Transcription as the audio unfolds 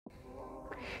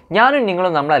ഞാനും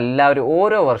നിങ്ങളും നമ്മളെല്ലാവരും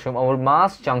ഓരോ വർഷവും ഒരു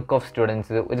മാസ് ചങ്ക് ഓഫ്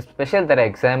സ്റ്റുഡൻസ് ഒരു സ്പെഷ്യൽ തരം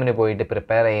എക്സാമിന് പോയിട്ട്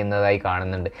പ്രിപ്പയർ ചെയ്യുന്നതായി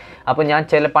കാണുന്നുണ്ട്. അപ്പോൾ ഞാൻ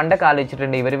പണ്ടൊക്കെ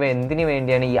ആലോചിച്ചിട്ടുണ്ട് ഇവർ എന്തിനു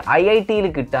വേണ്ടിയാണ് ഈ IITയിൽ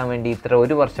കിട്ടാൻ വേണ്ടി ഇത്ര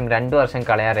 1 വർഷം 2 വർഷം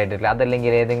കളയാറായിട്ടില്ല.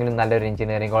 അതല്ലെങ്കിൽ ഏതെങ്കിലും നല്ലൊരു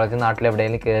എഞ്ചിനീയറിംഗ് കോളേജ്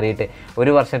നാട്ടിലെവിടെയെങ്കിലും കയറിയിട്ട്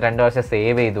 1 വർഷം 2 വർഷം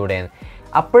സേവ് ചെയ്തുകൂടെയെന്ന്.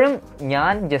 അപ്പോഴും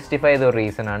ഞാൻ ജസ്റ്റിഫൈ ചെയ്ത ഒരു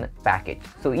റീസണാണ് പാക്കേജ്.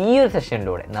 സോ ഈ ഒരു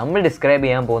സെഷനിലൂടെ നമ്മൾ ഡിസ്ക്രൈബ്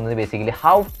ചെയ്യാൻ പോകുന്നത് basically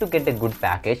how to get A good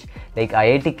package. Like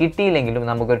IIT കിട്ടിയില്ലെങ്കിലും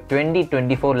നമുക്കൊരു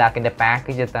 20-24 ലാഖിൻ്റെ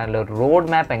പാക്കേജ് എത്താനുള്ള ഒരു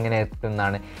റോഡ് മാപ്പ് എങ്ങനെ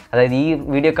എത്തുന്നതാണ്. അതായത് ഈ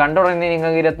വീഡിയോ കണ്ടുടനെ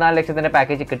നിങ്ങൾക്ക് 24 ലക്ഷത്തിൻ്റെ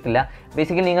പാക്കേജ് കിട്ടില്ല.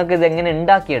 ബേസിക്കലി നിങ്ങൾക്ക് ഇത് എങ്ങനെ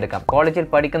ഉണ്ടാക്കിയെടുക്കാം. കോളേജിൽ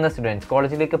പഠിക്കുന്ന സ്റ്റുഡൻസ്,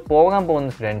 കോളേജിലേക്ക് പോകാൻ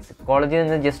പോകുന്ന സ്റ്റുഡൻസ്, കോളേജിൽ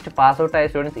നിന്ന് ജസ്റ്റ് പാസ് ഔട്ട് ആയ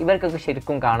സ്റ്റുഡൻസ്, ഇവർക്കൊക്കെ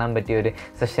ശരിക്കും കാണാൻ പറ്റിയ ഒരു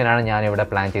സെഷനാണ് ഞാനിവിടെ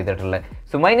പ്ലാൻ ചെയ്തിട്ടുള്ളത്.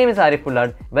 So my name is Arif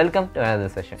Pullat. Welcome to another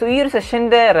session. So ഈ ഒരു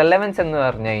സെഷൻ്റെ റെലവൻസ് എന്ന്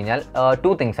പറഞ്ഞു കഴിഞ്ഞാൽ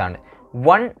 2 തിങ്സ് ആണ്.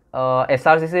 1,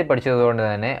 SRCC പഠിച്ചതുകൊണ്ട്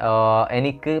തന്നെ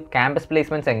എനിക്ക് ക്യാമ്പസ്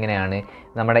പ്ലേസ്മെൻറ്റ്സ് എങ്ങനെയാണ്,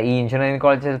 നമ്മുടെ ഈ എഞ്ചിനീയറിംഗ്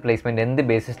കോളേജ് പ്ലേസ്മെൻറ്റ് എന്ത്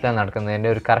ബേസിസിലാണ് നടക്കുന്നതിൻ്റെ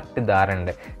ഒരു കറക്റ്റ് ധാരണ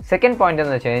ഉണ്ട്. സെക്കൻഡ് പോയിന്റ്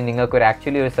എന്ന് വെച്ച് കഴിഞ്ഞാൽ നിങ്ങൾക്ക്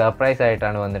ആക്ച്വലി ഒരു സർപ്രൈസ്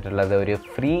ആയിട്ടാണ് വന്നിട്ടുള്ളത്. ഒരു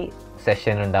ഫ്രീ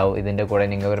സെഷൻ ഉണ്ടാവും ഇതിൻ്റെ കൂടെ,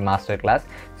 നിങ്ങൾക്ക് ഒരു മാസ്റ്റർ ക്ലാസ്.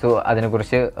 സോ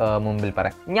അതിനെക്കുറിച്ച് മുമ്പിൽ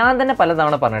പറയാം. ഞാൻ തന്നെ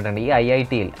പലതവണ പറഞ്ഞിട്ടുണ്ട് ഈ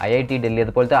IIT ഡൽഹി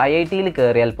അതുപോലത്തെ IITയിൽ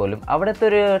കയറിയാൽ പോലും അവിടുത്തെ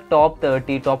ഒരു ടോപ്പ്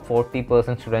 30 ടോപ്പ്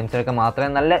 40% സ്റ്റുഡൻസിനൊക്കെ മാത്രമേ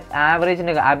നല്ല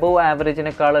അബോവ്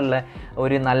ആവറേജിനേക്കാളുള്ള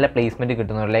ഒരു നല്ല പ്ലേസ്മെൻറ്റ്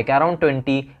കിട്ടുന്നുള്ളൂ. ലൈക്ക് അറൗണ്ട്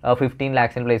 20-15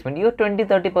 ലാക്സിന് പ്ലേസ്മെൻറ്റ് ഈ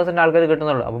 20-30% ആൾക്കാർ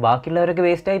കിട്ടുന്നുള്ളൂ. അപ്പോൾ ബാക്കിയുള്ളവരൊക്കെ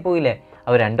വേസ്റ്റായി പോയില്ലേ.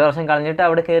 അവർ 2 വർഷം കളഞ്ഞിട്ട്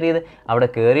അവിടെ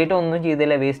കയറിയിട്ട് ഒന്നും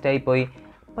ചെയ്തില്ല, വേസ്റ്റായി പോയി.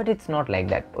 But it's not like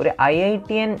that. ഒരു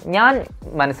IITian ഞാൻ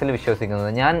മനസ്സിൽ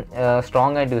വിശ്വസിക്കുന്നത്, ഞാൻ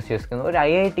സ്ട്രോങ് ആയിട്ട് വിശ്വസിക്കുന്നത്, ഒരു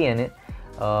IITian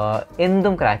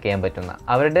എന്തും ക്രാക്ക് ചെയ്യാൻ പറ്റുന്ന,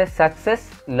 അവരുടെ സക്സസ്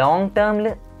ലോങ് ടേമിൽ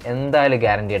എന്തായാലും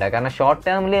ഗ്യാരണ്ടീഡ് ആണ്. കാരണം ഷോർട്ട്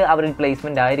ടേമിൽ അവരുടെ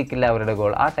പ്ലേസ്മെൻറ്റ് ആയിരിക്കില്ല അവരുടെ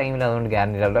ഗോൾ. ആ ടൈമിൽ അതുകൊണ്ട്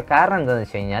ഗ്യാരണ്ടീഡ് ആവില്ല. കാരണം എന്താണെന്ന്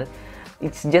വെച്ച് കഴിഞ്ഞാൽ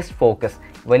ഇറ്റ്സ് ജസ്റ്റ് ഫോക്കസ്.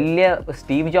 വലിയ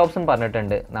സ്റ്റീവ് ജോബ്സും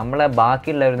പറഞ്ഞിട്ടുണ്ട് നമ്മളെ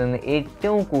ബാക്കിയുള്ളവരിൽ നിന്ന്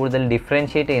ഏറ്റവും കൂടുതൽ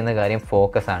ഡിഫറൻഷ്യേറ്റ് ചെയ്യുന്ന കാര്യം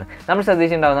ഫോക്കസാണ്. നമ്മൾ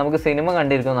ശ്രദ്ധിച്ചിട്ടുണ്ടാവും, നമുക്ക് സിനിമ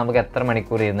കണ്ടിരിക്കും, നമുക്ക് എത്ര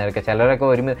മണിക്കൂർ ഇരുന്നവരൊക്കെ, ചിലരൊക്കെ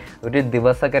ഒരു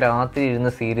ദിവസമൊക്കെ രാത്രി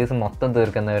ഇരുന്ന് സീരീസ് മൊത്തം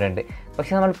തീർക്കുന്നവരുണ്ട്.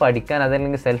 പക്ഷെ നമ്മൾ പഠിക്കാൻ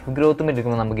അതല്ലെങ്കിൽ സെൽഫ് ഗ്രോത്തും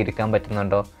ഇരിക്കുമ്പോൾ നമുക്ക് ഇരിക്കാൻ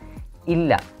പറ്റുന്നുണ്ടോ?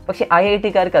 ഇല്ല. പക്ഷേ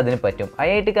IITക്കാർക്ക് അതിന് പറ്റും.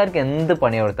 IITക്കാർക്ക് എന്ത്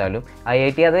പണി കൊടുത്താലും,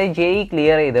 IIT അതായത് JEE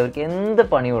ക്ലിയർ ചെയ്തവർക്ക് എന്ത്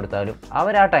പണി കൊടുത്താലും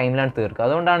അവർ ആ ടൈമിലാണ് തീർക്കുക.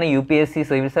 അതുകൊണ്ടാണ് UPSC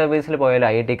സിവിൽ സർവീസിൽ പോയാൽ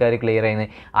IITക്കാർ ക്ലിയർ ചെയ്യുന്നത്.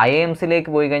 IIMസിലേക്ക്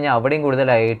പോയി കഴിഞ്ഞാൽ അവിടെയും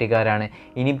കൂടുതൽ IITക്കാരാണ്.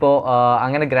 ഇനിയിപ്പോൾ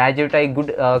അങ്ങനെ ഗ്രാജുവേറ്റായി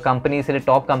ഗുഡ് കമ്പനീസിൽ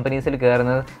ടോപ്പ് കമ്പനീസിൽ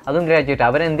കയറുന്നത് അതും ഗ്രാജുവേറ്റ്.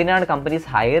 അവരെന്തിനാണ് കമ്പനീസ്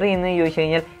ഹയർ ചെയ്യുന്നത് ചോദിച്ചു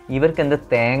കഴിഞ്ഞാൽ ഇവർക്ക് എന്ത്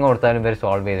തേങ്ങ കൊടുത്താലും ഇവർ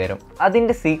സോൾവ് ചെയ്ത് തരും.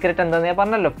 അതിൻ്റെ സീക്രട്ട് എന്താണെന്ന് ഞാൻ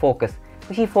പറഞ്ഞല്ലോ, ഫോക്കസ്.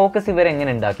 പക്ഷേ ഈ ഫോക്കസ്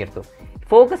ഇവരെങ്ങനെ ഉണ്ടാക്കിയെടുത്തു?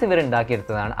 ഫോക്കസ്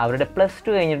ഇവരുണ്ടാക്കിയെടുത്തതാണ് അവരുടെ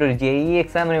 +2 കഴിഞ്ഞിട്ട് ഒരു JEE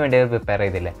എക്സാമിന് വേണ്ടി അവർ പ്രിപ്പയർ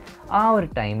ചെയ്തില്ലേ, ആ ഒരു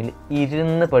ടൈമിൽ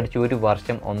ഇരുന്ന് പഠിച്ച് 1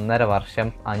 വർഷം 1.5 വർഷം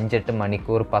 5-8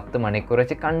 മണിക്കൂർ 10 മണിക്കൂർ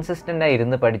വെച്ച് കൺസിസ്റ്റൻ്റായി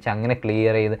ഇരുന്ന് പഠിച്ച് അങ്ങനെ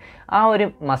ക്ലിയർ ചെയ്ത് ആ ഒരു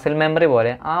മസിൽ മെമ്മറി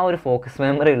പോലെ ആ ഒരു ഫോക്കസ്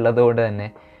മെമ്മറി ഉള്ളതുകൊണ്ട് തന്നെ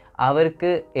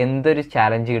അവർക്ക് എന്തൊരു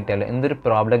ചാലഞ്ച് കിട്ടിയാലും എന്തൊരു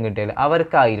പ്രോബ്ലം കിട്ടിയാലും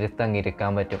അവർക്ക് ആ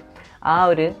ഇരിക്കാൻ പറ്റും.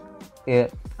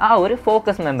 ആ ഒരു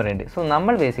ഫോക്കസ് മെമ്മറി ഉണ്ട്. സോ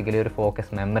നമ്മൾ ബേസിക്കലി ഒരു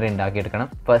ഫോക്കസ് മെമ്മറി ഉണ്ടാക്കിയെടുക്കണം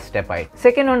ഫസ്റ്റ് സ്റ്റെപ്പായിട്ട്.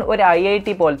 സെക്കൻഡ് വൺ, ഒരു IIT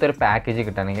പോലത്തെ ഒരു പാക്കേജ്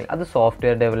കിട്ടണമെങ്കിൽ അത്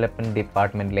സോഫ്റ്റ്വെയർ ഡെവലപ്മെൻറ്റ്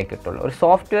ഡിപ്പാർട്ട്മെൻറ്റിലേക്ക് കിട്ടുള്ളൂ. ഒരു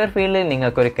സോഫ്റ്റ്വെയർ ഫീൽഡിൽ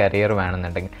നിങ്ങൾക്കൊരു കരിയർ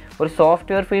വേണമെന്നുണ്ടെങ്കിൽ, ഒരു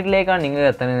സോഫ്റ്റ്വെയർ ഫീൽഡിലേക്കാണ് നിങ്ങൾ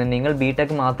എത്തുന്നത്, നിങ്ങൾ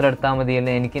Btech മാത്രം എടുത്താൽ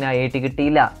മതിയല്ലേ, എനിക്ക് IIT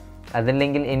കിട്ടിയില്ല,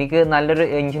 അതല്ലെങ്കിൽ എനിക്ക് നല്ലൊരു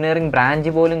എഞ്ചിനീയറിംഗ്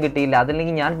ബ്രാഞ്ച് പോലും കിട്ടിയില്ല,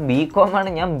 അതല്ലെങ്കിൽ ഞാൻ BCom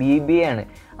ആണ്, ഞാൻ BBA ആണ്,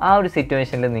 ആ ഒരു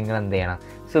സിറ്റുവേഷനിൽ നിങ്ങൾ എന്ത് ചെയ്യണം?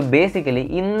 സോ ബേസിക്കലി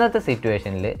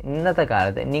ഇന്നത്തെ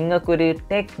കാലത്ത് നിങ്ങൾക്കൊരു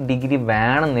ടെക് ഡിഗ്രി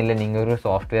വേണമെന്നില്ല നിങ്ങൾക്കൊരു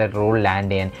സോഫ്റ്റ്വെയർ റോൾ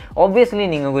ലാൻഡ് ചെയ്യാൻ. ഒബ്വിയസ്ലി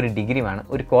നിങ്ങൾക്കൊരു ഡിഗ്രി വേണം,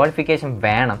 ഒരു ക്വാളിഫിക്കേഷൻ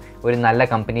വേണം. ഒരു നല്ല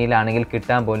കമ്പനിയിലാണെങ്കിൽ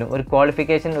കിട്ടാൻ പോലും ഒരു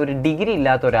ക്വാളിഫിക്കേഷൻ, ഒരു ഡിഗ്രി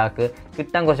ഇല്ലാത്ത ഒരാൾക്ക്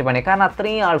കിട്ടാൻ കുറച്ച് പണിയാണ്. കാരണം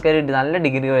അത്രയും ആൾക്കാർ നല്ല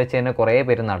ഡിഗ്രി വെച്ച് തന്നെ കുറേ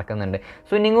പേര് നടക്കുന്നുണ്ട്.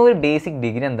 സോ നിങ്ങൾക്കൊരു ബേസിക്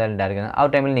ഡിഗ്രി എന്തായാലും ഉണ്ടായിരിക്കുന്നത്. ആ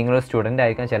ടൈമിൽ നിങ്ങളൊരു സ്റ്റുഡൻ്റ്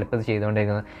ആയിരിക്കാം ചിലപ്പോൾ ഇത്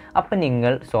ചെയ്തുകൊണ്ടിരിക്കുന്നത്. അപ്പം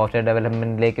നിങ്ങൾ സോഫ്റ്റ്വെയർ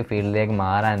ഡെവലപ്മെൻറ്റിലേക്ക് ഫീൽഡിലേക്ക്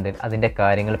മാറാണ്ട് അതിൻ്റെ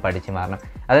കാര്യങ്ങൾ പഠിച്ച് മാറണം.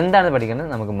 അതെന്താണ് പഠിക്കുന്നത്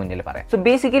നമുക്ക് മുന്നിൽ പറയാം. സോ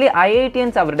ബേസിക്കലി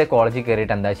IITians അവരുടെ കോളേജിൽ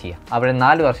കയറിയിട്ട് എന്താ ചെയ്യുക? അവരുടെ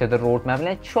 4 വർഷത്തെ റൂട്ട്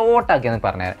മാപ്പിനെ ഷോർട്ടാക്കിയെന്ന്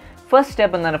പറഞ്ഞുതരാം. ഫസ്റ്റ്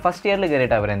സ്റ്റെപ്പ് എന്ന് പറഞ്ഞാൽ ഫസ്റ്റ് ഇയറിൽ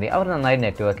കയറിയിട്ട് അവരെന്ത് ചെയ്യും? അവർ നന്നായിട്ട്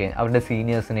നെറ്റ്വർക്ക് ചെയ്യും. അവരുടെ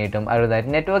സീനിയേഴ്സിനായിട്ടും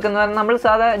അവരുടേതായിട്ട് നെറ്റ്വർക്ക് എന്ന് പറഞ്ഞാൽ നമ്മൾ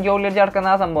സാധാ ജോലി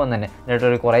നടക്കുന്ന ആ സംഭവം തന്നെ.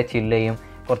 എന്നിട്ട് കുറേ ചില്ല് ചെയ്യും,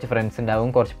 കുറച്ച് ഫ്രണ്ട്സ് ഉണ്ടാവും,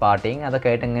 കുറച്ച് പാർട്ടിങ്, അതൊക്കെ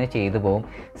ആയിട്ട് ഇങ്ങനെ ചെയ്തു പോകും.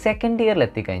 സെക്കൻഡ് ഇയറിൽ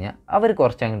എത്തിക്കഴിഞ്ഞാൽ അവർ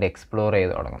കുറച്ച് അങ്ങോട്ട് എക്സ്പ്ലോർ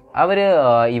ചെയ്ത് തുടങ്ങും. അവർ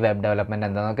ഈ വെബ് ഡെവലപ്മെൻറ്റ്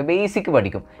എന്താണെന്നൊക്കെ ബേസിക്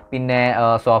പഠിക്കും. പിന്നെ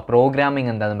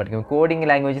പ്രോഗ്രാമിംഗ് എന്താണെന്ന് പഠിക്കും, കോഡിങ്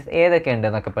ലാംഗ്വേജസ് ഏതൊക്കെ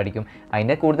ഉണ്ടെന്നൊക്കെ പഠിക്കും.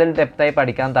 അതിൻ്റെ കൂടുതൽ ഡെപ്തായി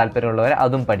പഠിക്കാൻ താല്പര്യമുള്ളവർ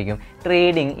അതും പഠിക്കും.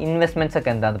 ട്രേഡിങ്, ഇൻവെസ്റ്റ്മെൻറ്റ്സ്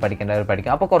ഒക്കെ എന്താണെന്ന് പഠിക്കേണ്ടവർ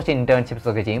പഠിക്കും. അപ്പോൾ കുറച്ച് ഇൻറ്റേൺഷിപ്സ്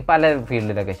ഒക്കെ ചെയ്യും, പല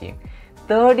ഫീൽഡിലൊക്കെ ചെയ്യും.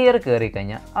 തേർഡ് ഇയർ കയറി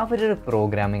കഴിഞ്ഞാൽ അവരൊരു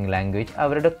പ്രോഗ്രാമിംഗ് ലാംഗ്വേജ്,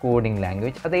 അവരുടെ കോഡിംഗ്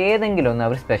ലാംഗ്വേജ്, അത് ഏതെങ്കിലും ഒന്ന്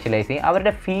അവർ സ്പെഷ്യലൈസ് ചെയ്യും.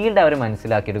 അവരുടെ ഫീൽഡ് അവർ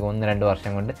മനസ്സിലാക്കിയെടുക്കും 1-2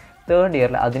 വർഷം കൊണ്ട്. തേർഡ്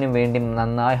ഇയറിൽ അതിനു വേണ്ടി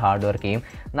നന്നായി ഹാർഡ് വർക്ക് ചെയ്യും,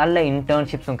 നല്ല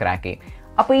ഇൻറ്റേൺഷിപ്സും ക്രാക്ക് ചെയ്യും.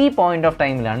 അപ്പോൾ ഈ പോയിന്റ് ഓഫ്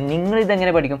ടൈമിലാണ്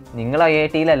നിങ്ങളിതെങ്ങനെ പഠിക്കും. നിങ്ങൾ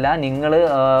IITയിലല്ല, നിങ്ങൾ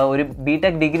ഒരു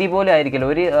Btech ഡിഗ്രി പോലും ആയിരിക്കില്ല,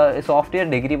 ഒരു സോഫ്റ്റ്വെയർ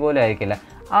ഡിഗ്രി പോലും ആയിരിക്കില്ല.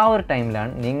 ആ ഒരു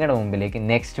ടൈമിലാണ് നിങ്ങളുടെ മുമ്പിലേക്ക്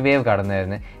നെക്സ്റ്റ് വേവ് കടന്നു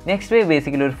വരുന്നത്. നെക്സ്റ്റ് വേവ്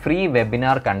ബേസിക്കലി ഒരു ഫ്രീ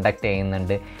വെബിനാർ കണ്ടക്ട്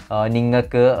ചെയ്യുന്നുണ്ട്.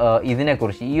 നിങ്ങൾക്ക്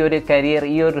ഇതിനെക്കുറിച്ച് ഈ ഒരു കരിയർ,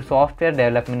 ഈ ഒരു സോഫ്റ്റ്വെയർ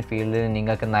ഡെവലപ്മെൻറ്റ് ഫീൽഡിൽ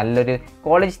നിങ്ങൾക്ക് നല്ലൊരു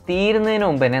കോളേജ് തീരുന്നതിന്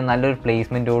മുമ്പ് തന്നെ നല്ലൊരു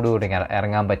പ്ലേസ്മെൻറ്റോടുകൂടി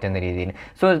ഇറങ്ങാൻ പറ്റുന്ന രീതിയിൽ.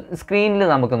 സോ സ്ക്രീനിൽ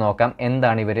നമുക്ക് നോക്കാം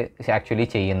എന്താണ് ഇവർ ആക്ച്വലി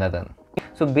ചെയ്യുന്നതെന്ന്.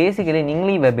 സോ ബേസിക്കലി നിങ്ങൾ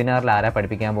ഈ വെബിനാറിൽ ആരാ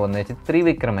പഠിപ്പിക്കാൻ പോകുന്നത് വെച്ചാൽ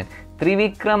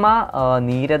ത്രിവിക്രമ,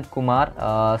 നീരദ് കുമാർ,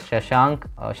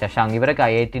 ശശാങ്ക് ഇവരൊക്കെ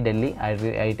IIT Delhi,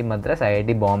 IIT Madras,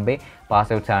 IIT Bombay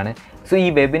pass outs ആണ്. സോ ഈ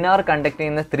വെബിനാർ കണ്ടക്ട്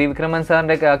ചെയ്യുന്ന ത്രിവിക്രമൻ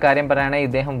സാറിൻ്റെ കാര്യം പറയുകയാണെങ്കിൽ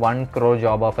ഇദ്ദേഹം 1 crore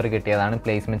ജോബ് ഓഫർ കിട്ടിയതാണ്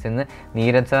പ്ലേസ്മെൻറ്റ്സ് നിന്ന്.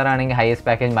 നീരജ് സാർ ആണെങ്കിൽ ഹയസ്റ്റ്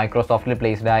പാക്കേജ് മൈക്രോസോഫ്റ്റിൽ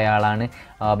പ്ലേസ്ഡ് ആയ ആളാണ്.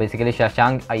 ബേസിക്കലി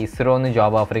ശശാങ്ക് ISROന്ന്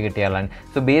ജോബ് ഓഫർ കിട്ടിയ ആളാണ്.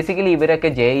 സോ ബേസിക്കലി ഇവരൊക്കെ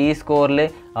JEE സ്കോറിൽ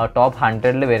ടോപ്പ്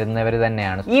 100ൽ വരുന്നവർ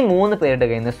തന്നെയാണ്. ഈ 3 പേരുടെ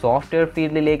കയ്യിൽ നിന്ന് സോഫ്റ്റ്വെയർ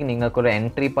ഫീൽഡിലേക്ക് നിങ്ങൾക്കൊരു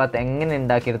എൻട്രി പാത്ത് എങ്ങനെ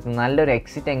ഉണ്ടാക്കിയെടുത്ത് നല്ലൊരു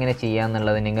എക്സിറ്റ് എങ്ങനെ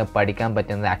ചെയ്യാന്നുള്ളത് നിങ്ങൾ പഠിക്കാൻ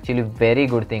പറ്റുന്നത് ആക്ച്വലി വെരി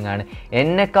ഗുഡ് തിങ് ആണ്.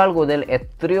 എന്നെക്കാൾ കൂടുതൽ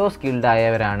എത്രയോ skilled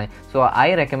ആയവരാണ്. So I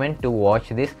recommend to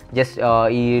watch this. Just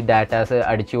ഈ ഡാറ്റാസ്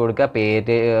അടിച്ചു കൊടുക്കുക,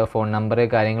 പേര്, ഫോൺ നമ്പർ,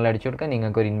 കാര്യങ്ങൾ അടിച്ചു കൊടുക്കുക,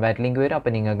 നിങ്ങൾക്ക് ഒരു ഇൻവൈറ്റ് ലിങ്ക് വരും.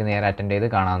 അപ്പോൾ നിങ്ങൾക്ക് നേരെ അറ്റൻഡ് ചെയ്ത്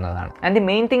കാണാവുന്നതാണ്. And the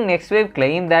main thing, next wave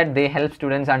claim that they help students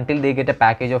until they get a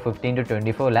package of 15 to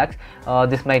 24 lakhs.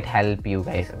 This might help you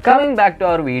guys. Coming back to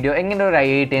our video, എങ്ങനെ ഒരു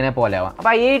IITനെ പോലെ ആവാം.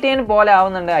 അപ്പോൾ IITനെ പോലെ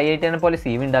ആവുന്നുണ്ട്, IITനെ പോലെ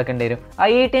CV ഉണ്ടാക്കേണ്ടി വരും.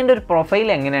 IITൻ്റെ ഒരു പ്രൊഫൈൽ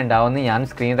എങ്ങനെ ഉണ്ടാവുമെന്ന് ഞാൻ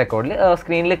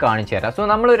സ്ക്രീനിൽ കാണിച്ചു തരാം. സോ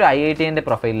നമ്മളൊരു IITൻ്റെ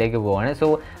പ്രൊഫൈലിലേക്ക് പോവുകയാണ്. സോ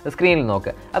സ്ക്രീനിൽ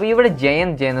നോക്കുക. അപ്പോൾ ഇവിടെ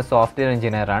ജയന്ത് എന്ന സോഫ്റ്റ്വെയർ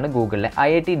എഞ്ചിനീയർ ആണ്, ഗൂഗിളിലെ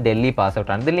IIT ഡൽഹി പാസ്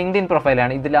ഔട്ട് ആണ്. ഇത് ലിങ്ക്ഡിൻ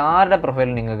പ്രൊഫൈലാണ്. ഇതിൽ ആരുടെ പ്രൊഫൈൽ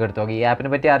നിങ്ങൾക്ക് എടുത്ത് നോക്കി. ഈ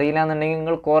ആപ്പിനെ പറ്റി അറിയില്ല എന്നുണ്ടെങ്കിൽ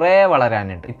നിങ്ങൾ കുറേ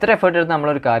വളരാനുണ്ട്. ഇത്ര എഫേർട്ട് എടുത്ത്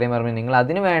നമ്മളൊരു കാര്യം പറയുമ്പോൾ നിങ്ങൾ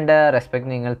അതിന് വേണ്ട റെസ്പെക്ട്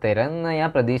നിങ്ങൾ തരുമെന്ന് ഞാൻ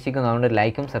പ്രതീക്ഷിക്കുന്നു. അതുകൊണ്ട്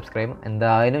ലൈക്കും സബ്സ്ക്രൈബും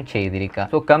എന്തായാലും ചെയ്തിരിക്കുക.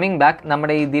 സോ കമ്മിങ് ബാക്ക്,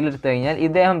 നമ്മുടെ ഇതിലെടുത്ത് കഴിഞ്ഞാൽ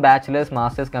ഇദ്ദേഹം ബാച്ചിലേഴ്സ്,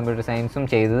 മാസ്റ്റേഴ്സ് കമ്പ്യൂട്ടർ സയൻസും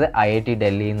ചെയ്തത് IIT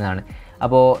ഡൽഹിയിൽ നിന്നാണ്.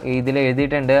 അപ്പോൾ ഇതിൽ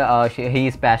എഴുതിയിട്ടുണ്ട് he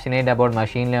is passionate about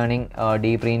machine learning,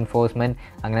 deep reinforcement,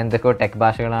 അങ്ങനെ എന്തൊക്കെയോ ടെക്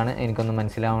ഭാഷകളാണ്, എനിക്കൊന്നും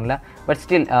മനസ്സിലാവുന്നില്ല. ബട്ട്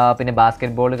സ്റ്റിൽ പിന്നെ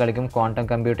ബാസ്കറ്റ് ബോൾ കളിക്കും, ക്വാണ്ടം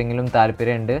കമ്പ്യൂട്ടിങ്ങിലും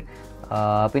താല്പര്യമുണ്ട്.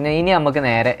 പിന്നെ ഇനി നമുക്ക്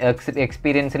നേരെ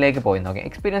എക്സ്പീരിയൻസിലേക്ക് പോയി നോക്കാം.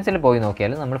 എക്സ്പീരിയൻസിൽ പോയി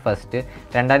നോക്കിയാൽ നമ്മൾ ഫസ്റ്റ്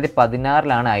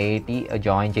 2016 IIT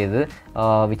ജോയിൻ ചെയ്തത്,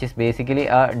 which is basically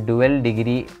dual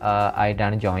degree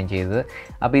ആയിട്ടാണ് ജോയിൻ ചെയ്തത്.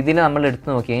 അപ്പോൾ ഇതിൽ നമ്മൾ എടുത്ത്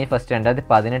നോക്കി കഴിഞ്ഞാൽ ഫസ്റ്റ്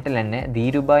 2018 തന്നെ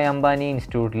ധീരുഭായ് അംബാനി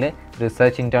ഇൻസ്റ്റിറ്റ്യൂട്ടിൽ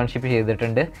റിസർച്ച് ഇൻറ്റേൺഷിപ്പ്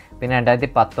ചെയ്തിട്ടുണ്ട്. പിന്നെ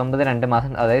 2019 2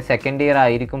 മാസം, അതായത് സെക്കൻഡ് ഇയർ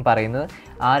ആയിരിക്കും പറയുന്നത്,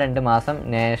 ആ 2 മാസം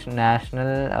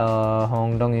നാഷണൽ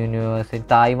ഹോങ്കോങ് യൂണിവേഴ്സിറ്റി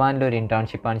തായ്വാനിലെ ഒരു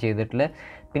ഇൻറ്റേൺഷിപ്പാണ് ചെയ്തിട്ടുള്ളത്.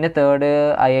 പിന്നെ തേർഡ്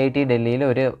IIT ഡൽഹിയിൽ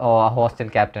ഒരു hostel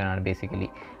ക്യാപ്റ്റനാണ് basically.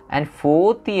 And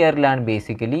fourth ഇയറിലാണ്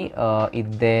basically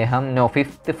ഇദ്ദേഹം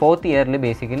ഫോർത്ത് ഇയറിൽ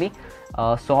ബേസിക്കലി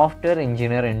സോഫ്റ്റ്വെയർ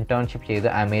എഞ്ചിനീയർ ഇൻറ്റേൺഷിപ്പ് ചെയ്ത്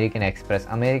അമേരിക്കൻ എക്സ്പ്രസ്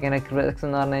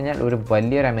എന്ന് പറഞ്ഞു കഴിഞ്ഞാൽ ഒരു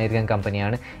വലിയൊരു അമേരിക്കൻ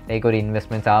കമ്പനിയാണ്. ലൈക്ക് ഒരു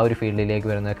ഇൻവെസ്റ്റ്മെൻറ്റ്സ് ആ ഒരു ഫീൽഡിലേക്ക്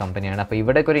വരുന്ന കമ്പനിയാണ്. അപ്പോൾ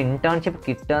ഇവിടേക്ക് ഒരു ഇൻറ്റേൺഷിപ്പ്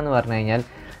കിട്ടുക എന്ന് പറഞ്ഞു കഴിഞ്ഞാൽ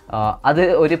അത്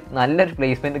ഒരു നല്ലൊരു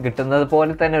പ്ലേസ്മെൻറ്റ് കിട്ടുന്നത്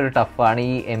പോലെ തന്നെ ഒരു ടഫാണ്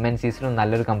ഈ MNCസിലും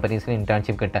നല്ലൊരു കമ്പനീസിലും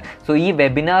ഇൻറ്റേൺഷിപ്പ് കിട്ടുക. സോ ഈ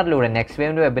വെബിനാറിലൂടെ, നെക്സ്റ്റ്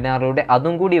വേവിൻ്റെ വെബിനാറിലൂടെ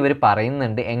അതും കൂടി ഇവർ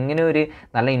പറയുന്നുണ്ട് എങ്ങനെ ഒരു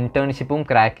നല്ല ഇൻറ്റേൺഷിപ്പും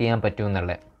ക്രാക്ക് ചെയ്യാൻ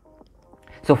പറ്റുമെന്നുള്ളത്.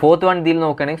 സോ ഫോർത്ത് വൺ ഇതിൽ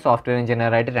നോക്കുകയാണെങ്കിൽ സോഫ്റ്റ്വെയർ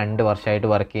എഞ്ചിനീയറായിട്ട് 2 വർഷമായിട്ട്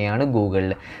വർക്ക് ചെയ്യുകയാണ്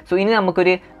ഗൂഗിളിൽ. സോ ഇനി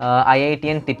നമുക്കൊരു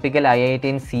ടിപ്പിക്കൽ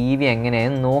IITian CV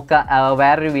എങ്ങനെയാണെന്ന് നോക്കാം.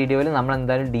 വേറൊരു വീഡിയോയിൽ നമ്മൾ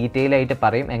എന്തായാലും ഡീറ്റെയിൽ ആയിട്ട്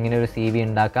പറയും എങ്ങനെ ഒരു CV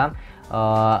ഉണ്ടാക്കാം,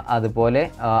 അതുപോലെ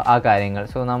ആ കാര്യങ്ങൾ.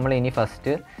 സോ നമ്മൾ ഇനി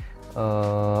ഫസ്റ്റ്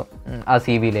ആ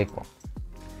CVയിലേക്ക് പോകും.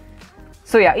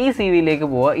 സോ ഈ CVയിലേക്ക്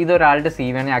പോവുക. ഇതൊരാളുടെ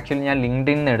CV ആണ്. ആക്ച്വലി ഞാൻ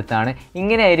ലിങ്ക്ഡിൻ എടുത്താണ്.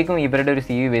 ഇങ്ങനെയായിരിക്കും ഇവരുടെ ഒരു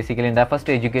CV ബേസിക്കലി ഉണ്ടാകുക.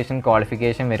 ഫസ്റ്റ് എഡ്യൂക്കേഷൻ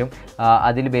ക്വാളിഫിക്കേഷൻ വരും.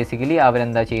 അതിൽ ബേസിക്കലി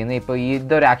അവരെന്താ ചെയ്യുന്നത്, ഇപ്പോൾ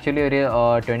ഇതൊരു ആക്ച്വലി ഒരു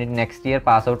നെക്സ്റ്റ് ഇയർ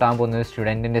പാസ് ഔട്ട് ആകാൻ പോകുന്ന ഒരു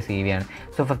സ്റ്റുഡൻറ്റിൻ്റെ CV ആണ്.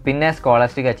 സോ പിന്നെ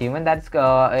സ്കോളർഷിക് achievement, that's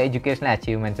educational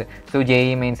achievements. So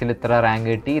JEE മെയിൻസിൽ ഇത്ര റാങ്ക്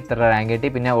കിട്ടി,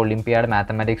 പിന്നെ ഒളിമ്പിയാഡ്,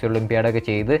 മാത്തമാറ്റിക്സ് ഒളിമ്പിയാഡൊക്കെ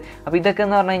ചെയ്ത്. അപ്പോൾ ഇതൊക്കെ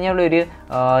എന്ന് പറഞ്ഞു കഴിഞ്ഞാൽ ഒരു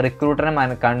റിക്രൂട്ടറെ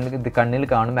കണ്ണിൽ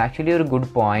കാണുമ്പോൾ ആക്ച്വലി ഒരു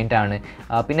ഗുഡ് പോയിൻ്റ് ആണ്.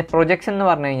 പിന്നെ പ്രൊജക്ട്സ് എന്ന്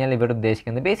പറഞ്ഞു കഴിഞ്ഞാൽ ഇവർ ഉദ്ദേശിക്കുന്നത്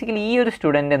ബേസിക്കലി ഈ ഒരു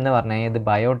സ്റ്റുഡൻറ്റ് എന്ന് പറഞ്ഞു കഴിഞ്ഞാൽ ഇത്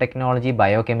ബയോടെക്നോളജി,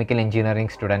 ബയോകെമിക്കൽ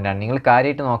എഞ്ചിനീയറിംഗ് സ്റ്റുഡൻ്റാണ്. നിങ്ങൾ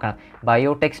കാര്യമായിട്ട് നോക്കണം,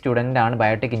 ബയോടെക് സ്റ്റുഡൻ്റാണ്,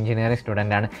 ബയോടെക് എഞ്ചിനീയറിംഗ്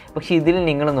സ്റ്റുഡൻ്റാണ്. പക്ഷേ ഇതിൽ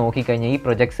നിങ്ങൾ നോക്കിക്കഴിഞ്ഞാൽ ഈ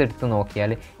പ്രൊജക്ട്സ് എടുത്ത്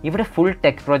നോക്കിയാൽ ഇവിടെ ഫുൾ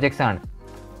ടെക് പ്രൊജക്ട്സ് ആണ്.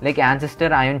 Like ancestor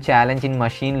ion challenge in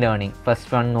machine learning,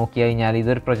 first one നോക്കി കഴിഞ്ഞാൽ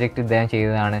ഇതൊരു പ്രൊജക്റ്റ് ഇദ്ദേഹം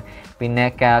ചെയ്തതാണ്. പിന്നെ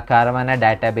കാരവാന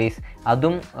ഡാറ്റാബേസ്,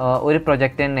 അതും ഒരു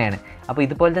പ്രൊജക്റ്റ് തന്നെയാണ്. അപ്പോൾ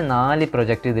ഇതുപോലത്തെ 4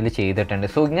 പ്രൊജക്റ്റ് ഇതിൽ ചെയ്തിട്ടുണ്ട്.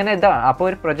 സോ ഇങ്ങനെ അപ്പോൾ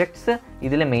ഒരു പ്രൊജക്ട്സ്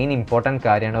ഇതിൽ മെയിൻ ഇമ്പോർട്ടൻറ്റ്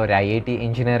കാര്യമാണ് ഒരു IIT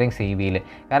എഞ്ചിനീയറിംഗ് CVയിൽ.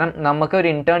 കാരണം നമുക്കൊരു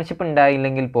ഇൻറ്റേൺഷിപ്പ്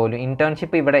ഉണ്ടായില്ലെങ്കിൽ പോലും,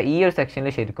 ഇൻറ്റേൺഷിപ്പ് ഇവിടെ ഈ ഒരു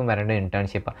സെക്ഷനിൽ ശരിക്കും വരേണ്ട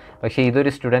ഇൻറ്റേൺഷിപ്പാണ്. പക്ഷേ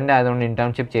ഇതൊരു സ്റ്റുഡൻ്റ് ആയതുകൊണ്ട്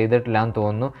ഇൻറ്റേൺഷിപ്പ് ചെയ്തിട്ടില്ല എന്ന്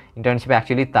തോന്നുന്നു. ഇൻറ്റേൺഷിപ്പ്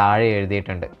ആക്ച്വലി താഴെ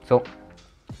എഴുതിയിട്ടുണ്ട്. സോ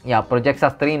പ്രൊജക്ട്സ്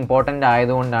അത്രയും ഇമ്പോർട്ടൻ്റ്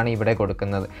ആയതുകൊണ്ടാണ് ഇവിടെ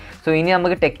കൊടുക്കുന്നത്. സോ ഇനി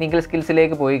നമുക്ക് ടെക്നിക്കൽ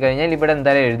സ്കിൽസിലേക്ക് പോയി കഴിഞ്ഞാൽ ഇവിടെ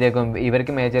എന്തായാലും എഴുതിയേക്കും,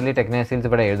 ഇവർക്ക് മേജർലി ടെക്നിക്കൽ സ്കിൽസ്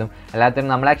ഇവിടെ എഴുതും. അല്ലാത്ത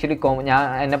നമ്മൾ ആക്ച്വലി ഞാൻ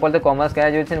എന്നെ പോലത്തെ കോമേഴ്സ്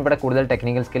ഗ്രാജുവേറ്റ്സിന് ഇവിടെ കൂടുതൽ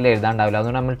ടെക്നിക്കൽ സ്കിൽ എഴുതാണ്ടാവില്ല.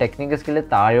 അതുകൊണ്ട് നമ്മൾ ടെക്നിക്കൽ സ്കില്ല്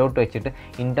താഴോട്ട് വെച്ചിട്ട്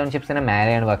ഇൻറ്റേൺഷിപ്സിനെ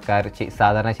മേലെയാണ്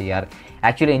സാധാരണ ചെയ്യാറ്.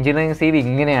 ആക്ച്വലി എഞ്ചിനീയറിംഗ് CV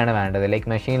ഇങ്ങനെയാണ് വേണ്ടത്. ലൈക്ക്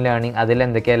മെഷീൻ ലേണിംഗ്,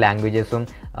 അതിലെന്തൊക്കെയാണ് ലാംഗ്വേജസും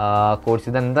കോഴ്സ്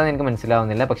ഇതെന്താണെന്ന് എനിക്ക്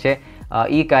മനസ്സിലാവുന്നില്ല. പക്ഷേ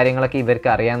ഈ കാര്യങ്ങളൊക്കെ ഇവർക്ക്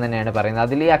അറിയാൻ തന്നെയാണ് പറയുന്നത്.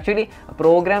 അതിൽ ആക്ച്വലി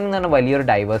പ്രോഗ്രാമിംഗ് എന്ന് പറഞ്ഞാൽ വലിയൊരു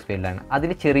ഡൈവേഴ്സ് ഫീൽഡാണ്.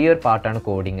 അതിൽ ചെറിയൊരു പാർട്ടാണ്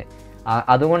കോഡിങ്.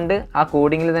 അതുകൊണ്ട് ആ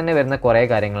കോഡിങ്ങിൽ തന്നെ വരുന്ന കുറേ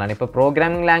കാര്യങ്ങളാണ്. ഇപ്പോൾ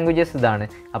പ്രോഗ്രാമിംഗ് ലാംഗ്വേജസ് ഇതാണ്.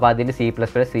 അപ്പോൾ അതിൽ C++,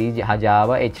 Java,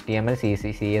 HTML,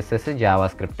 CSS,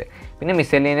 JavaScript, പിന്നെ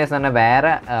മിസലേനിയസ് എന്ന്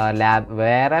പറഞ്ഞാൽ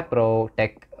വേറെ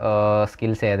ടെക്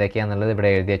സ്കിൽസ് ഏതൊക്കെയാണെന്നുള്ളത് ഇവിടെ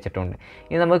എഴുതി വെച്ചിട്ടുണ്ട്.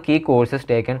 ഇനി നമുക്ക് ഈ കോഴ്സസ്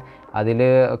ടേക്കൺ, അതിൽ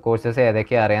കോഴ്സസ്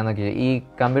ഏതൊക്കെയാണ് അറിയാൻ നോക്കി. ഈ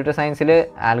കമ്പ്യൂട്ടർ സയൻസിൽ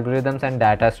ആൽഗോരിതംസ് ആൻഡ്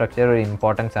ഡാറ്റ സ്ട്രക്ചർ ഒരു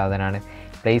ഇമ്പോർട്ടൻറ്റ് സാധനമാണ്.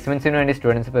 പ്ലേസ്മെൻറ്റ്സിന് വേണ്ടി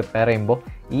സ്റ്റുഡൻസ് പ്രിപ്പയർ ചെയ്യുമ്പോൾ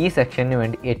ഈ സെക്ഷന്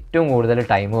വേണ്ടി ഏറ്റവും കൂടുതൽ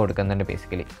ടൈം കൊടുക്കുന്നുണ്ട്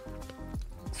ബേസിക്കലി.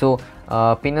 സോ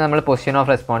പിന്നെ നമ്മൾ പൊസിഷൻ ഓഫ്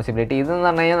റെസ്പോൺസിബിലിറ്റി, ഇതെന്ന്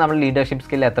പറഞ്ഞു കഴിഞ്ഞാൽ നമ്മൾ ലീഡർഷിപ്പ്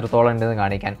സ്കിൽ എത്രത്തോളം ഉണ്ടെന്ന്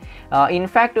കാണിക്കാൻ.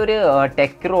 ഇൻഫാക്റ്റ് ഒരു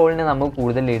ടെക് റോളിന് നമുക്ക്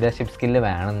കൂടുതൽ ലീഡർഷിപ്പ് സ്കില്ല്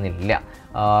വേണമെന്നില്ല.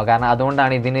 കാരണം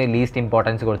അതുകൊണ്ടാണ് ഇതിന് ലീസ്റ്റ്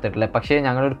ഇമ്പോർട്ടൻസ് കൊടുത്തിട്ടുള്ളത്. പക്ഷേ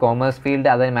ഞങ്ങളൊരു കോമേഴ്സ് ഫീൽഡ്,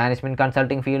 അതായത് മാനേജ്മെൻറ്റ്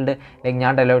കൺസൾട്ടിങ് ഫീൽഡ്, ലൈക്ക്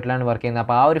ഞാൻ ഡെലോട്ടിലാണ് വർക്ക് ചെയ്യുന്നത്.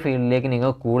 അപ്പോൾ ആ ഒരു ഫീൽഡിലേക്ക്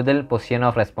നിങ്ങൾ കൂടുതൽ പൊസിഷൻ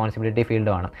ഓഫ് റെസ്പോൺസിബിലിറ്റി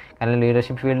ഫീൽഡ് വേണം. കാരണം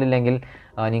ലീഡർഷിപ്പ് ഫീൽഡില്ലെങ്കിൽ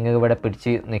നിങ്ങൾക്ക് ഇവിടെ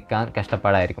പിടിച്ച് നിൽക്കാൻ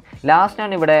കഷ്ടപ്പാടായിരിക്കും.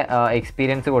 ലാസ്റ്റാണ് ഇവിടെ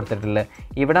എക്സ്പീരിയൻസ് കൊടുത്തിട്ടുള്ളത്.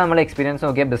 ഇവിടെ നമ്മൾ എക്സ്പീരിയൻസ്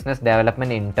നോക്കിയാൽ ബിസിനസ്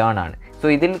ഡെവലപ്മെൻറ്റ് ഇൻറ്റേൺ ആണ്. സോ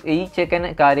ഇതിൽ ഈ ചെക്കൻ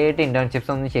കാര്യമായിട്ട്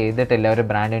ഇൻറ്റേൺഷിപ്സ് ഒന്നും ചെയ്തിട്ടില്ല. ഒരു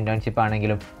ബ്രാൻഡ് ഇൻറ്റേൺഷിപ്പ്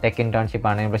ആണെങ്കിലും ടെക് ഇൻറ്റേൺഷിപ്പ്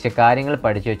ആണെങ്കിലും, പക്ഷേ കാര്യങ്ങൾ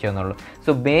പഠിച്ചു വെച്ചെന്നുള്ളൂ.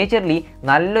 സോ മേജർലി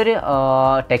നല്ലൊരു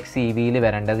ടെക് CVയിൽ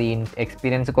വരേണ്ടത് ഈ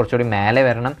എക്സ്പീരിയൻസ് കുറച്ചുകൂടി മേലെ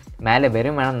വേണം.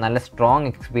 നല്ല സ്ട്രോങ്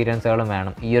എക്സ്പീരിയൻസുകളും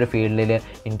വേണം. ഈ ഒരു ഫീൽഡിൽ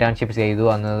ഇൻറ്റേൺഷിപ്പ് ചെയ്തു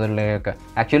എന്നതിലൊക്കെ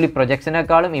ആക്ച്വലി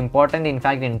പ്രൊജക്ട്സിനേക്കാളും ഇമ്പോർട്ടൻറ്റ്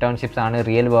ഇൻഫാക്റ്റ് ഇൻറ്റേൺഷിപ്സ് ആണ്,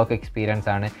 റിയൽ വർക്ക് എക്സ്പീരിയൻസ്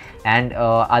ആണ്. ആൻഡ്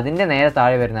അതിൻ്റെ നേരെ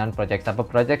താഴെ വരുന്നതാണ് പ്രൊജക്ട്സ്. അപ്പോൾ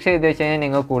പ്രൊജക്ട്സ് ചെയ്ത് വെച്ച് കഴിഞ്ഞാൽ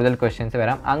നിങ്ങൾക്ക് കൂടുതൽ ക്വസ്റ്റ്യൻസ്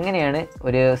വരാം. അങ്ങനെയാണ്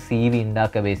ഒരു CV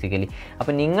ഉണ്ടാക്കുക ബേസിക്കലി.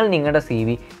 അപ്പോൾ നിങ്ങളുടെ CV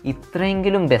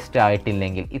ഇത്രയെങ്കിലും ബെസ്റ്റ്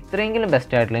ആയിട്ടില്ലെങ്കിൽ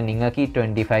നിങ്ങൾക്ക് ഈ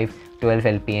 25-12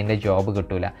 LPA ജോബ്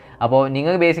കിട്ടില്ല. അപ്പോൾ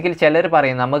നിങ്ങൾക്ക് ബേസിക്കലി ചിലർ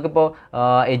പറയും നമുക്കിപ്പോൾ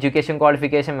എഡ്യൂക്കേഷൻ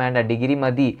ക്വാളിഫിക്കേഷൻ വേണ്ട, ഡിഗ്രി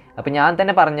മതി. അപ്പോൾ ഞാൻ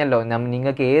തന്നെ പറഞ്ഞല്ലോ,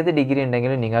 നിങ്ങൾക്ക് ഏത് ഡിഗ്രി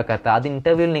ഉണ്ടെങ്കിലും നിങ്ങൾക്ക് എത്താം. അത്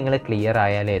ഇൻ്റർവ്യൂവിൽ നിങ്ങൾ ക്ലിയർ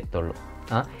ആയാലേ എത്തുള്ളൂ.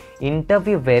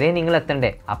 ഇൻ്റർവ്യൂ വരെ നിങ്ങൾ എത്തണ്ടേ?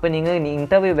 അപ്പോൾ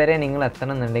ഇൻ്റർവ്യൂ വരെ നിങ്ങൾ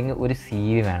എത്തണം എന്നുണ്ടെങ്കിൽ ഒരു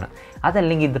CV വേണം.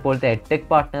 അതല്ലെങ്കിൽ ഇതുപോലത്തെ എഡ്ടെക്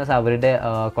പാർട്ട്നേഴ്സ് അവരുടെ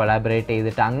കൊളാബറേറ്റ്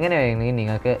ചെയ്തിട്ട് അങ്ങനെ വേണമെങ്കിൽ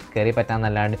നിങ്ങൾക്ക് കയറി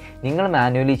പറ്റാമെന്നല്ലാണ്ട് നിങ്ങൾ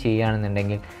മാനുവലി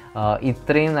ചെയ്യുകയാണെന്നുണ്ടെങ്കിൽ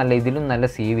ഇത്രയും ഇതിലും നല്ല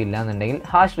CV ഇല്ല എന്നുണ്ടെങ്കിൽ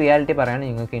ഹാഷ് റിയാലിറ്റി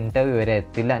പറയുകയാണെങ്കിൽ നിങ്ങൾക്ക് ഇൻ്റർവ്യൂ വരെ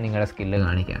എത്തില്ല നിങ്ങളുടെ സ്കില്ല്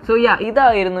കാണിക്കാൻ. സോ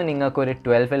ഇതായിരുന്നു നിങ്ങൾക്കൊരു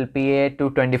 12 LPA to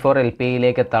 24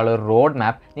 LPAയിലേക്ക് എത്താനുള്ള ഒരു റോഡ്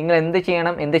മാപ്പ്. നിങ്ങൾ എന്ത്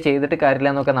ചെയ്യണം, എന്ത് ചെയ്തിട്ട്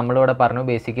കാര്യമില്ല എന്നൊക്കെ നമ്മളിവിടെ പറഞ്ഞു.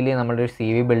 ബേസിക്കലി നമ്മളൊരു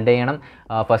CV ബിൽഡ് ചെയ്യണം.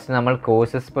 ഫസ്റ്റ് നമ്മൾ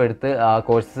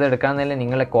കോഴ്സസ് എടുക്കാമെന്നല്ല,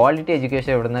 നിങ്ങളെ ക്വാളിറ്റി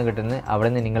എഡ്യൂക്കേഷൻ എവിടെ നിന്ന് കിട്ടുന്നത് അവിടെ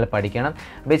നിന്ന് നിങ്ങൾ പഠിക്കണം.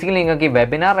 ബേസിക്കലി നിങ്ങൾക്ക് ഈ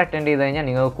വെബിനാർ അറ്റൻഡ് ചെയ്ത് കഴിഞ്ഞാൽ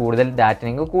നിങ്ങൾക്ക് കൂടുതൽ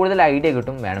നിങ്ങൾക്ക് കൂടുതൽ ഐഡിയ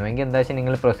കിട്ടും. വേണമെങ്കിൽ എന്താ വെച്ചാൽ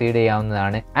നിങ്ങൾ പ്രൊസീഡ്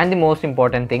ചെയ്യാവുന്നതാണ്. And the most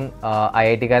important thing,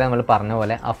 IIT നമ്മൾ പറഞ്ഞ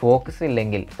പോലെ ആ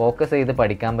ഫോക്കസ് ചെയ്ത്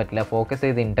പഠിക്കാൻ പറ്റില്ല, ഫോക്കസ്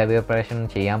ചെയ്ത് ഇൻ്റർവ്യൂ പ്രിപ്പറേഷൻ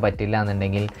ചെയ്യാൻ പറ്റില്ല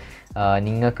എന്നുണ്ടെങ്കിൽ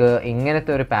നിങ്ങൾക്ക്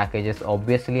ഇങ്ങനത്തെ ഒരു പാക്കേജസ്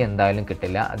ഒബ്വിയസ്ലി എന്തായാലും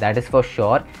കിട്ടില്ല. That is for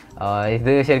sure. ഇത്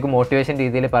ശരിക്കും മോട്ടിവേഷൻ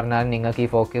രീതിയിൽ പറഞ്ഞാൽ നിങ്ങൾക്ക്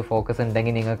ഈ ഫോക്കസ്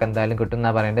ഉണ്ടെങ്കിൽ നിങ്ങൾക്ക് എന്തായാലും കിട്ടും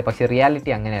എന്നാണ് പറയുന്നത്. പക്ഷേ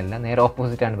റിയാലിറ്റി അങ്ങനെയല്ല, നേരെ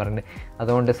ഓപ്പോസിറ്റാണ് പറയുന്നത്.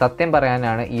 അതുകൊണ്ട് സത്യം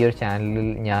പറയാനാണ് ഈ ഒരു ചാനലിൽ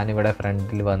ഞാനിവിടെ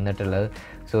ഫ്രണ്ടിൽ വന്നിട്ടുള്ളത്.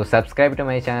 So subscribe to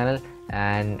my channel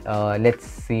and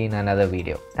let's see in another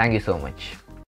video. Thank you so much.